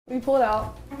We pull it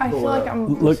out. I feel like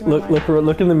I'm look in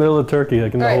the middle of the turkey,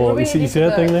 like in the hole. You see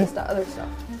that thing there? The other stuff.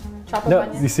 Chop up No,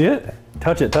 onions. you see it?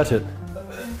 Touch it, touch it.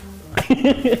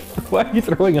 Why are you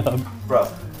throwing up? Bro,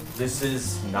 this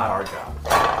is not our job.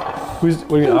 What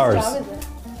do you mean ours? Job is it?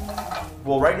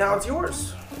 Well, right now it's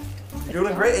yours. You're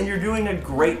doing great, and you're doing a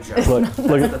great job.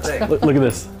 Look at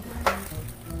this.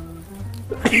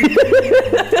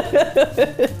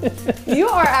 You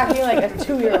are acting like a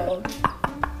 2-year-old.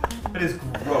 It is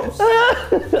gross.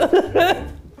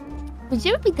 Would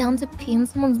you ever be down to pee in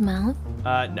someone's mouth?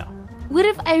 No. What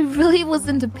if I really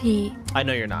wasn't to pee? I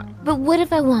know you're not. But what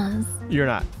if I was? You're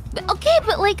not. Okay,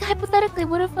 but like hypothetically,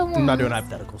 what if I was? I'm not doing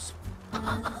hypotheticals.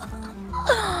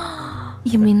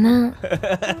 You mean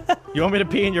that? You want me to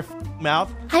pee in your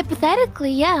mouth?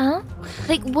 Hypothetically, yeah.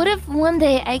 Like, what if one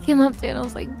day I came up to you and I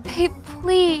was like, "Babe,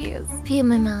 please pee in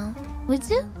my mouth." Would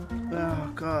you?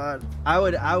 Oh God. I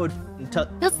would.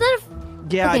 That's not.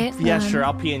 Yeah. Okay, Yeah. Sure.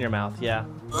 I'll pee in your mouth. Yeah.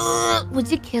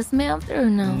 Would you kiss me after or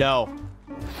no? No.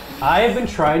 I have been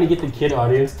trying to get the kid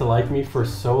audience to like me for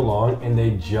so long, and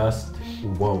they just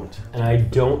won't. And I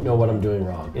don't know what I'm doing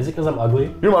wrong. Is it because I'm ugly?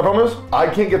 You know my problem is? I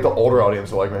can't get the older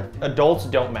audience to like me. Adults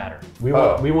don't matter. We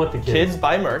want the kids. Kids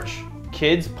buy merch.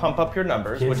 Kids pump up your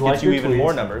numbers, Kids which like gets you your even tweets.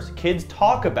 more numbers. Kids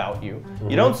talk about you.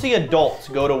 You don't see adults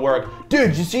go to work.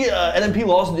 Dude, you see NMP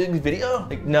Lawson did this video?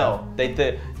 Like, no. They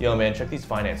think, yo man, check these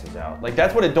finances out. Like,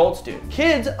 that's what adults do.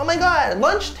 Kids, oh my God,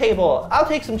 lunch table. I'll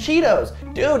take some Cheetos.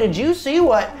 Dude, did you see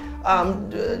what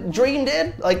Dream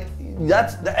did? Like,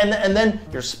 that's, and then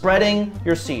you're spreading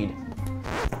your seed.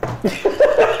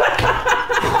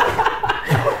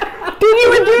 Dude, you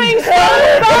were doing so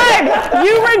fine!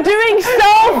 You were doing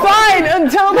so fine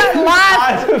until that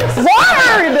last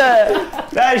word!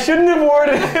 I shouldn't have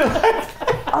worded it like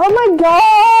Oh my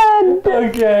God!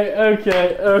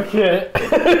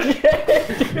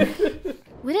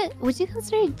 Okay. Would you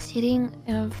consider cheating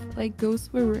if like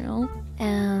ghosts were real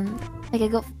and like I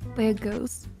got by a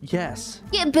ghost? Yes.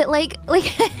 Yeah, but like would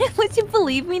you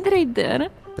believe me that I did? I'll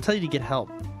tell you to get help.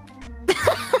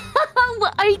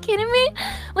 What, are you kidding me?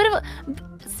 What about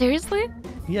seriously?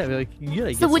 Yeah, like you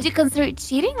gotta So would you consider it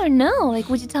cheating or no? Like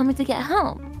would you tell me to get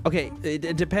help? Okay,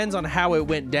 it depends on how it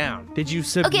went down. Did you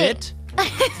submit?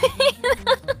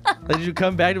 Did you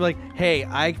come back and be like, hey,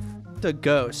 I f***ed a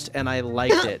ghost and I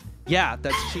liked it? Yeah,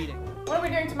 that's cheating. What are we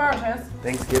doing tomorrow, Chance?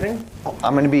 Thanksgiving?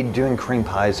 I'm gonna be doing cream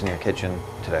pies in your kitchen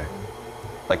today.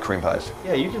 Like cream pies.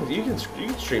 Yeah, you can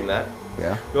stream that.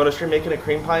 Yeah. You want to stream making a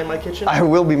cream pie in my kitchen? I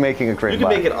will be making a cream You can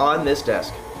pie. make it on this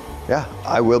desk. Yeah,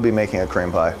 I will be making a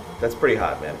cream pie. That's pretty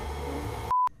hot, man.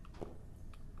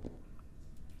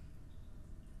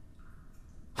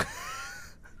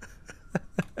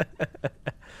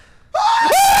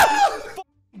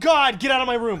 God, get out of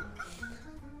my room.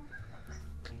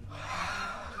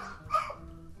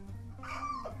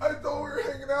 I thought we were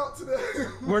hanging out today.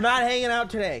 We're not hanging out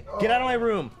today. Get out of my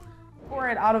room. Pour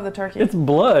it out of the turkey. It's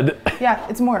blood. Yeah,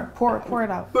 it's more. Pour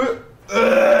it out.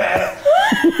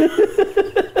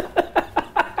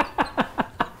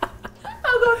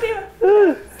 I'll go to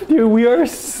you. Dude, we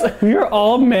are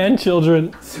all man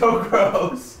children. So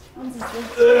gross. This is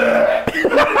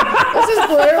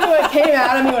literally what came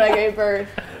out of me when I gave birth.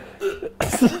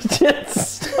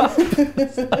 Stop.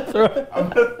 I'm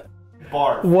gonna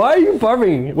barf. Why are you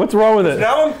barfing? What's wrong with it?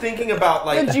 Now I'm thinking about The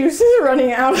like juices are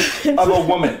running out of a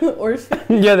woman.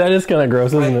 Orphan. Yeah, that is kind of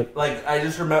gross, isn't it? Like I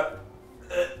just remember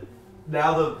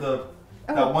now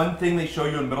that one thing they show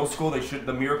you in middle school.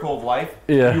 The miracle of life.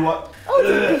 Yeah. Oh,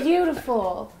 it's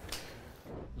beautiful.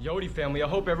 Yodi family, I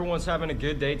hope everyone's having a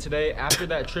good day today. After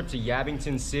that trip to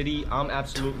Yabbington City, I'm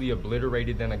absolutely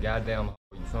obliterated than a goddamn hoe.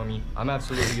 You feel me? I'm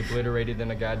absolutely obliterated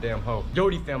than a goddamn hoe.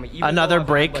 Yodi family, even Another though I've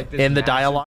break had, like, this in the massive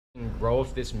dialogue.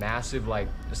 growth, this massive like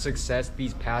success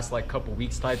these past like couple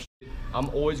weeks type shit, I'm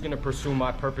always gonna pursue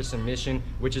my purpose and mission,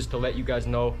 which is to let you guys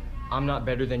know I'm not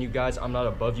better than you guys, I'm not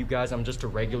above you guys, I'm just a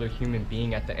regular human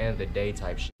being at the end of the day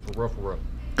type shit. For real, for real.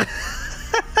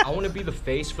 I want to be the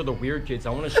face for the weird kids. I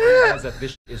want to show you guys that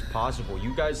this shit is possible.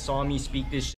 You guys saw me speak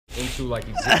this shit into like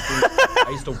existence. I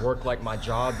used to work like my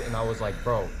job and I was like,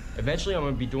 bro, eventually I'm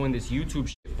gonna be doing this YouTube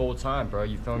shit full time, bro.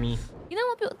 You feel me? You know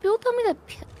what? People tell me that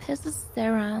piss is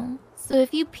sterile. So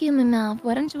if you pee in my mouth,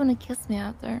 why don't you want to kiss me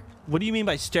after? What do you mean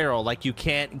by sterile? Like you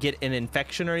can't get an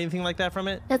infection or anything like that from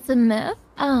it? That's a myth?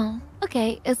 Oh,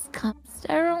 okay. Is cum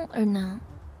sterile or no?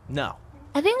 No.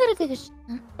 I think I'm gonna take a shit.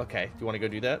 Okay, do you want to go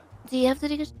do that? Do you have to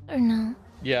take a shit or no?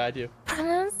 Yeah, I do.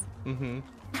 Promise? Mm-hmm.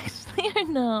 Actually or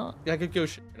no? Yeah, I could go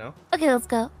shit, you know? Okay, let's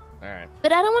go. Alright.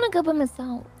 But I don't want to go by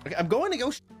myself. Okay, I'm going to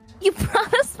go shit. You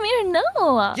promised me or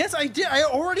no? Yes, I did. I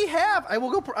already have. I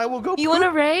will go. You want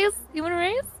to raise? You want to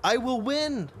raise? I will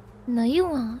win. No, you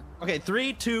won't. Okay,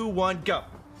 3, 2, 1, go.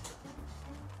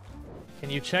 Can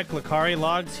you check Lakari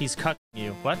logs? He's cucking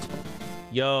you. What?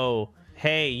 Yo,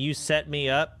 hey, you set me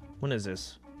up. When is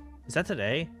this? Is that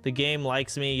today? The game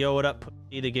likes me. Yo, what up,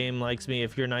 pussy? The game likes me.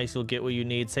 If you're nice, you'll get what you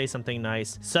need. Say something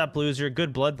nice. Sup, loser.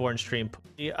 Good Bloodborne stream,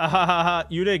 pussy.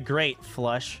 You did great,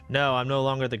 Flush. No, I'm no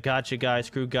longer the gotcha guy.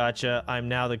 Screw gotcha. I'm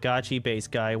now the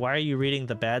gotchi-based guy. Why are you reading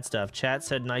the bad stuff? Chat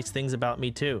said nice things about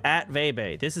me, too. At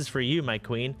Vebe, this is for you, my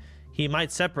queen. He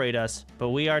might separate us, but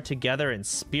we are together in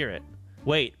spirit.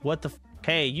 Wait, what the f?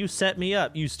 Hey, you set me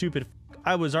up, you stupid f.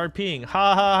 I was RPing.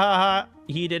 Ha ha ha ha.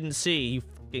 He didn't see, you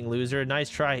f***ing loser. Nice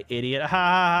try, idiot. Ha ha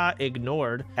ha.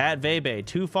 Ignored. At Vebe,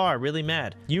 too far, really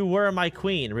mad. You were my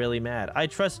queen, really mad. I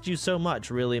trusted you so much,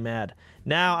 really mad.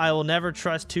 Now I will never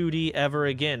trust 2D ever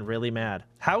again, really mad.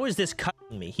 How is this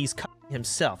cutting me? He's cutting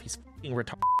himself. He's f***ing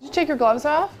retarded. Did you take your gloves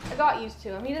off? I got used to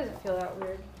him. He doesn't feel that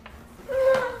weird.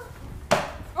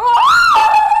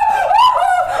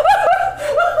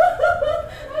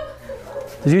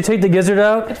 Did you take the gizzard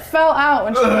out? It fell out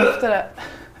when she lifted it.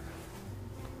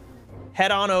 Head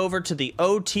on over to the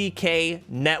OTK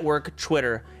Network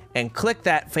Twitter and click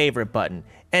that favorite button.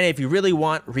 And if you really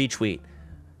want, retweet.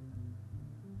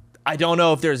 I don't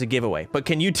know if there's a giveaway, but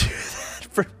can you do that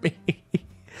for me?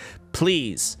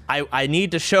 Please. I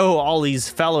need to show all these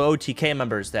fellow OTK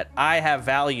members that I have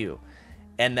value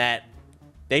and that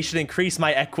they should increase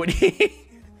my equity.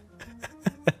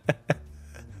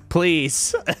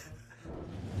 Please.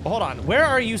 Hold on, where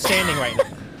are you standing right now?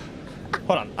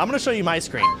 Hold on, I'm gonna show you my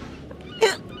screen.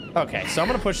 Okay, so I'm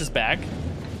gonna push this back.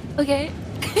 Okay.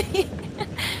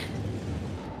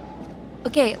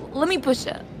 Okay, let me push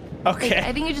it. Okay. Like,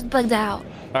 I think you just bugged out.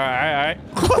 All right.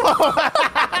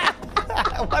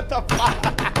 What the fuck?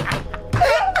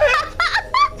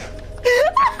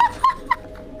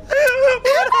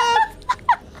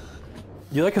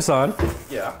 You like Hassan?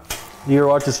 Yeah. Do you ever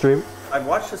watch his stream? I've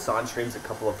watched Hassan streams a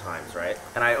couple of times, right?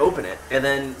 And I open it, and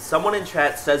then someone in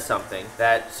chat says something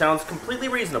that sounds completely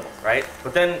reasonable, right?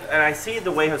 But then, and I see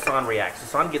the way Hassan reacts.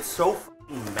 Hassan gets so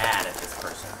f***ing mad at this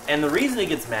person. And the reason he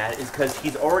gets mad is because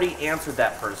he's already answered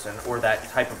that person or that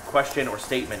type of question or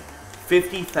statement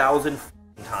 50,000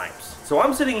 times. So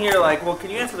I'm sitting here like, well, can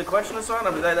you answer the question, Hassan?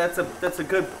 I mean, that's a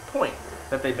good point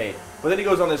that they made. But then he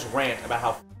goes on this rant about how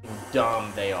f***ing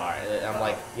dumb they are. And I'm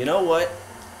like, you know what?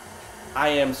 I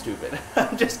am stupid.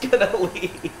 I'm just gonna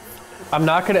leave. I'm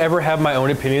not gonna ever have my own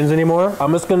opinions anymore.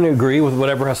 I'm just gonna agree with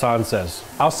whatever Hassan says.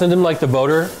 I'll send him like the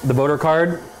voter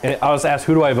card, and I'll just ask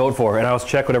who do I vote for, and I'll just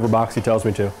check whatever box he tells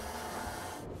me to.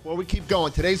 Well, we keep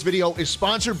going. Today's video is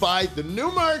sponsored by the new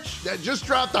merch that just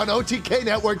dropped on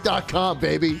OTKnetwork.com,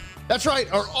 baby. That's right,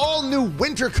 our all-new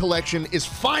winter collection is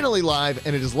finally live,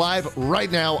 and it is live right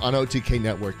now on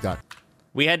OTKnetwork.com.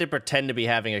 We had to pretend to be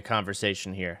having a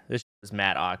conversation here. This is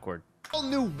mad awkward. All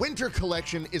new winter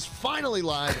collection is finally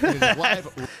live and it is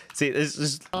live. See, this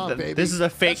is a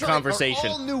fake That's right,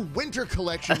 conversation. Our all new winter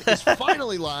collection is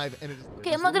finally live and it is.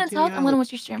 Okay, I'm not gonna talk. I'm gonna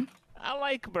watch your stream. I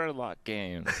like Murloc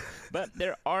games, but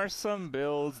there are some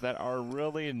builds that are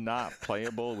really not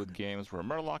playable with games where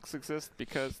Murlocs exist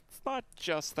because it's not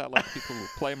just that like people who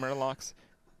play Murlocs.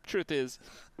 Truth is,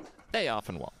 they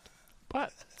often won't,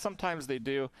 but sometimes they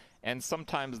do. And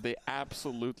sometimes they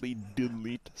absolutely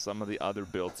delete some of the other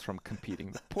builds from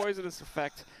competing. The poisonous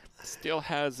effect still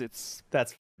has its...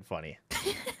 That's funny.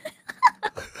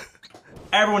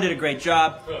 Everyone did a great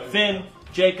job. Finn,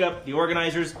 Jacob, the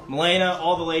organizers, Milena,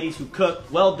 all the ladies who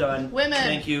cooked. Well done. Women.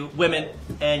 Thank you. Women.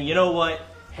 And you know what?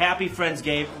 Happy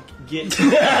Friendsgate. Get...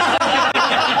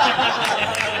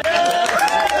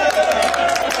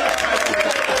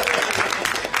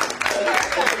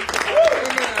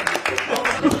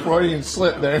 Freudian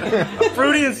slip there.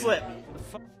 Freudian slip.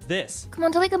 This. Come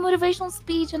on, do like a motivational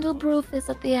speech and do a brofist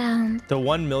at the end. The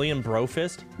 1 million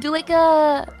brofist? Do like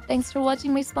a thanks for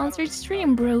watching my sponsored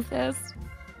stream, brofist.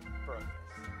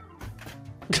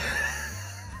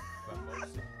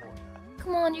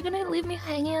 Come on, you're gonna leave me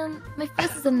hanging? My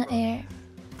fist is in the air.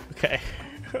 Okay.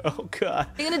 Oh god.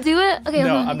 You're gonna do it? Okay,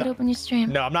 no, I'm gonna open your stream.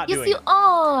 No, I'm not doing it. Yes, you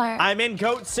are. I'm in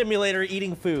Goat Simulator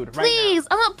eating food right Please,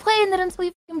 I'm not playing that until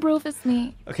you fucking brofist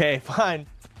me. Okay, fine.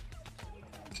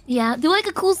 Yeah, do like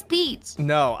a cool speech.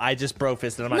 No, I just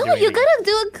brofisted. I'm not doing No, you anything. gotta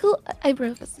do a cool. I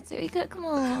brofisted too. You gotta, come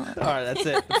on. All right, that's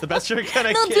it. That's the best you're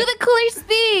gonna No, get. do the cooler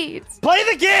speech. Play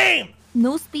the game.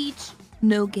 No speech,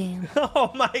 no game.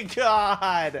 Oh my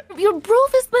god. Your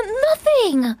brofist meant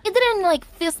nothing. It didn't like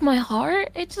fist my heart.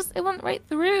 It went right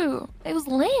through. It was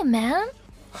lame, man.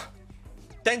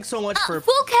 thanks so much for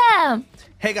full cam.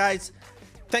 Hey guys,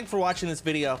 thanks for watching this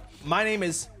video. My name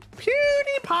is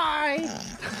PewDiePie.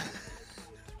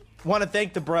 Want to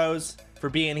thank the bros for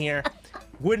being here.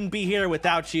 Wouldn't be here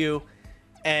without you.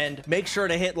 And make sure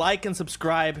to hit like and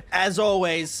subscribe. As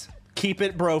always, keep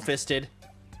it brofisted.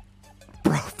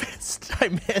 Brofist. I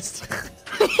missed.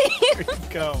 Here we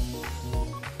go.